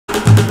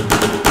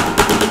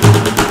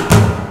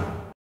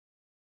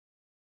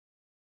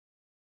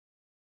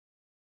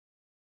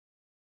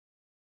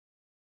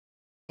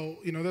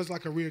you know, there's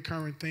like a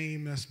reoccurring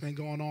theme that's been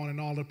going on in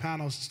all the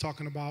panels. It's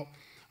talking about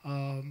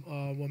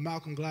what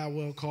Malcolm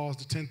Gladwell calls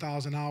the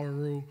 10,000-hour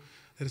rule,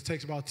 that it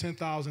takes about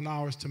 10,000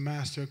 hours to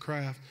master a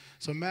craft.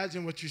 So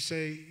imagine what you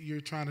say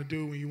you're trying to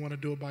do when you want to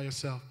do it by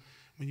yourself.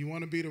 When you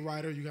want to be the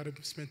writer, you got to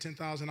spend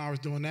 10,000 hours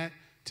doing that,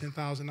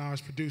 10,000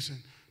 hours producing,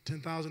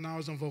 10,000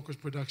 hours on vocals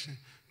production,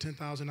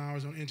 10,000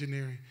 hours on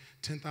engineering,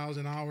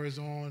 10,000 hours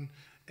on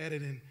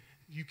editing.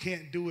 You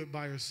can't do it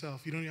by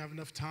yourself. You don't even have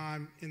enough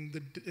time in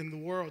the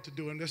world to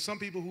do it. And there's some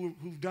people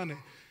who've done it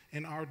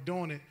and are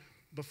doing it,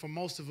 but for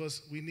most of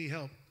us, we need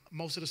help.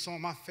 Most of the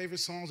songs, my favorite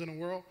songs in the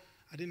world,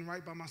 I didn't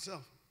write by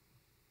myself.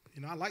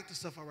 You know, I like the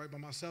stuff I write by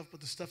myself, but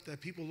the stuff that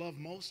people love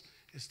most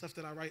is stuff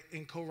that I write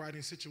in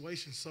co-writing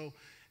situations. So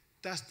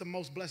that's the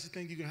most blessed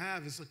thing you can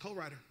have is a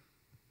co-writer.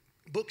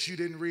 Books you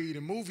didn't read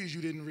and movies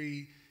you didn't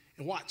read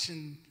and watch,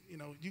 and, you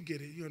know, you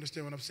get it. You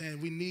understand what I'm saying?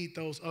 We need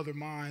those other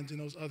minds and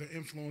those other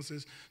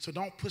influences, so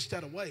don't push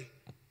that away.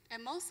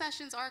 And most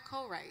sessions are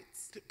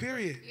co-writes.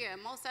 Period. Yeah,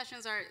 most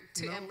sessions are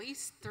at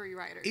least 3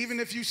 writers. Even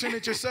if you send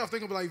it yourself, they're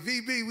going to be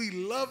like, VB, we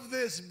love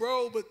this,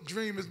 bro, but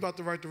Dream is about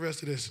to write the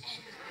rest of this.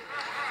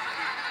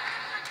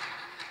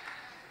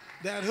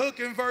 That hook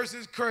and verse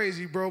is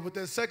crazy, bro, but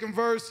that second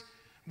verse,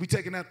 we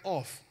taking that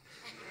off,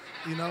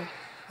 you know?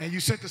 And you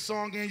sent the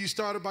song in, you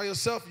started by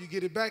yourself, you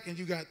get it back, and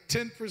you got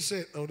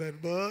 10% of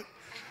that bug.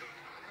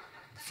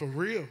 For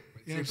real.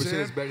 You know what I'm saying?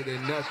 10% is better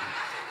than nothing.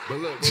 But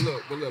look,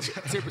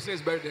 10%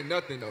 is better than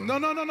nothing, though. No,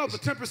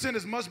 but 10%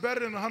 is much better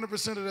than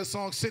 100% of that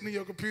song sitting in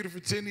your computer for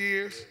 10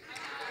 years.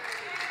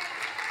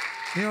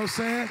 You know what I'm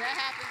saying?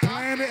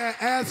 Playing it at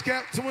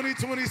ASCAP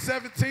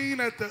 2017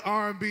 at the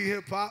R&B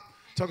hip hop,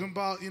 talking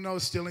about, you know,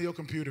 stealing your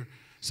computer.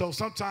 So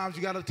sometimes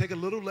you got to take a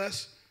little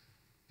less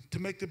to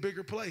make the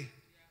bigger play.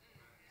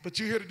 But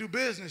you're here to do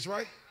business,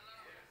 right?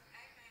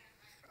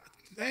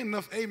 There ain't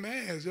enough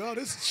amens, yo.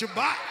 This is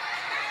Shabbat.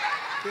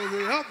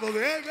 Amen,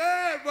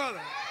 brother.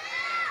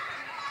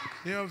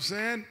 You know what I'm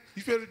saying?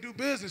 You're here to do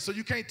business, so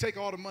you can't take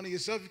all the money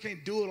yourself. You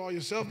can't do it all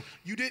yourself.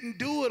 You didn't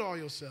do it all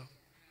yourself.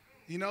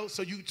 You know,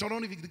 so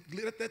don't even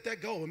let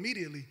that go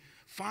immediately.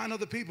 Find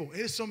other people.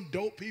 There's some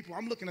dope people.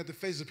 I'm looking at the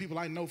faces of people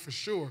I know for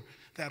sure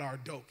that are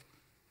dope.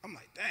 I'm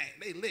like, dang,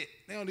 they lit.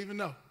 They don't even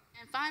know.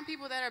 And find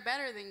people that are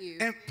better than you.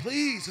 And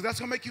please, so that's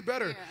going to make you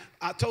better. Yeah.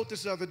 I told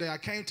this the other day. I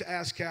came to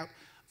ASCAP.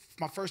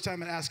 My first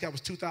time at ASCAP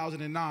was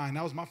 2009.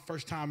 That was my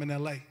first time in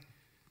L.A.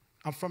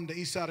 I'm from the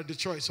east side of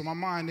Detroit, so my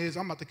mind is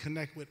I'm about to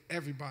connect with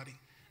everybody.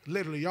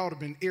 Literally, y'all would have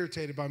been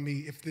irritated by me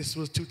if this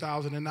was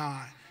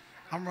 2009.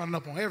 I'm running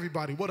up on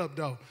everybody. What up,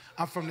 though?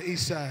 I'm from the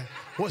east side.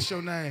 What's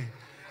your name?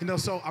 You know,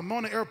 so I'm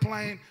on the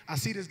airplane. I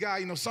see this guy.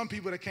 You know, some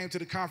people that came to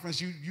the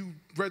conference, you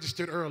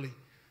registered early.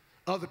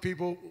 Other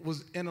people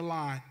was in the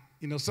line.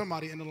 You know,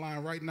 somebody in the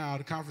line right now,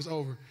 the conference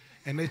over,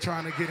 and they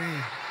trying to get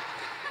in.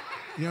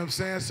 You know what I'm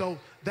saying? So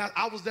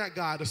I was that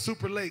guy, the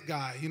super late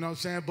guy, you know what I'm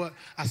saying? But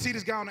I see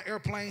this guy on the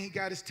airplane, he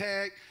got his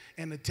tag,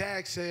 and the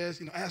tag says,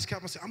 you know,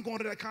 ASCAP. I said, I'm going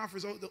to that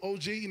conference, the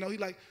OG. You know, he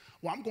like,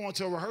 well, I'm going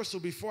to a rehearsal.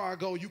 Before I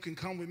go, you can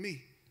come with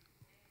me.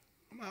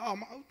 I'm like,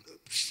 oh,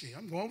 shit,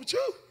 I'm going with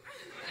you.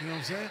 You know what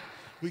I'm saying?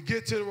 We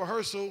get to the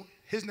rehearsal.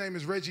 His name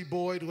is Reggie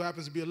Boyd, who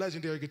happens to be a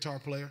legendary guitar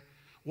player.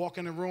 Walk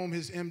in the room,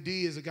 his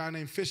MD is a guy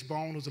named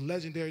Fishbone, who's a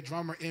legendary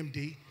drummer,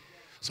 MD.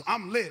 So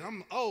I'm lit.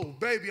 Oh,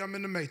 baby, I'm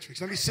in the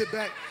Matrix. Let me sit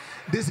back.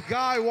 This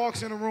guy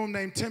walks in a room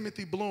named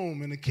Timothy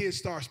Bloom, and the kid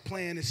starts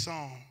playing his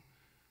song.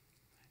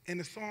 And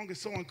the song is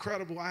so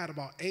incredible. I had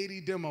about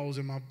 80 demos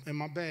in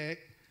my bag.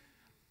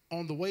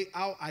 On the way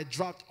out, I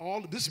dropped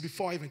this is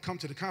before I even come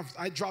to the conference,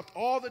 I dropped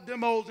all the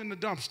demos in the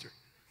dumpster.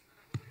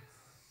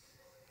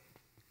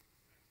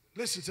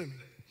 Listen to me.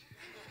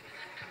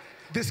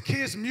 This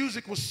kid's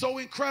music was so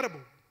incredible.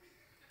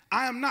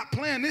 I am not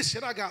playing this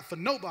shit I got for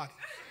nobody.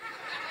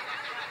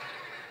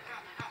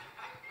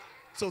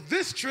 So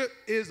this trip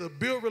is a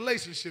build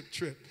relationship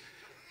trip.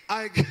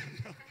 You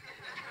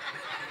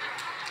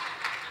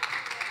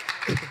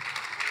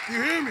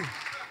hear me?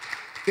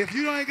 If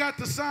you ain't got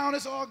the sound,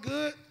 it's all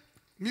good.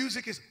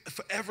 Music is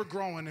forever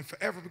growing and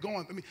forever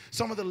going. I mean,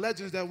 some of the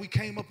legends that we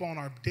came up on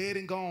are dead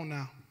and gone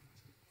now.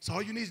 So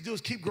all you need to do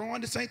is keep growing.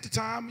 This ain't the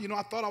time. You know,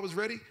 I thought I was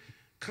ready.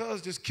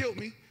 Cuz just killed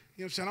me. You know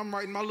what I'm saying? I'm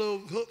writing my little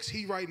hooks.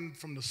 He writing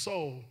from the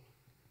soul.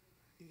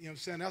 You know what I'm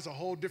saying? That's a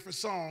whole different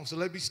song. So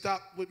let me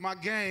stop with my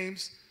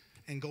games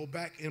and go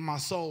back in my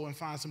soul and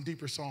find some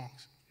deeper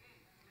songs.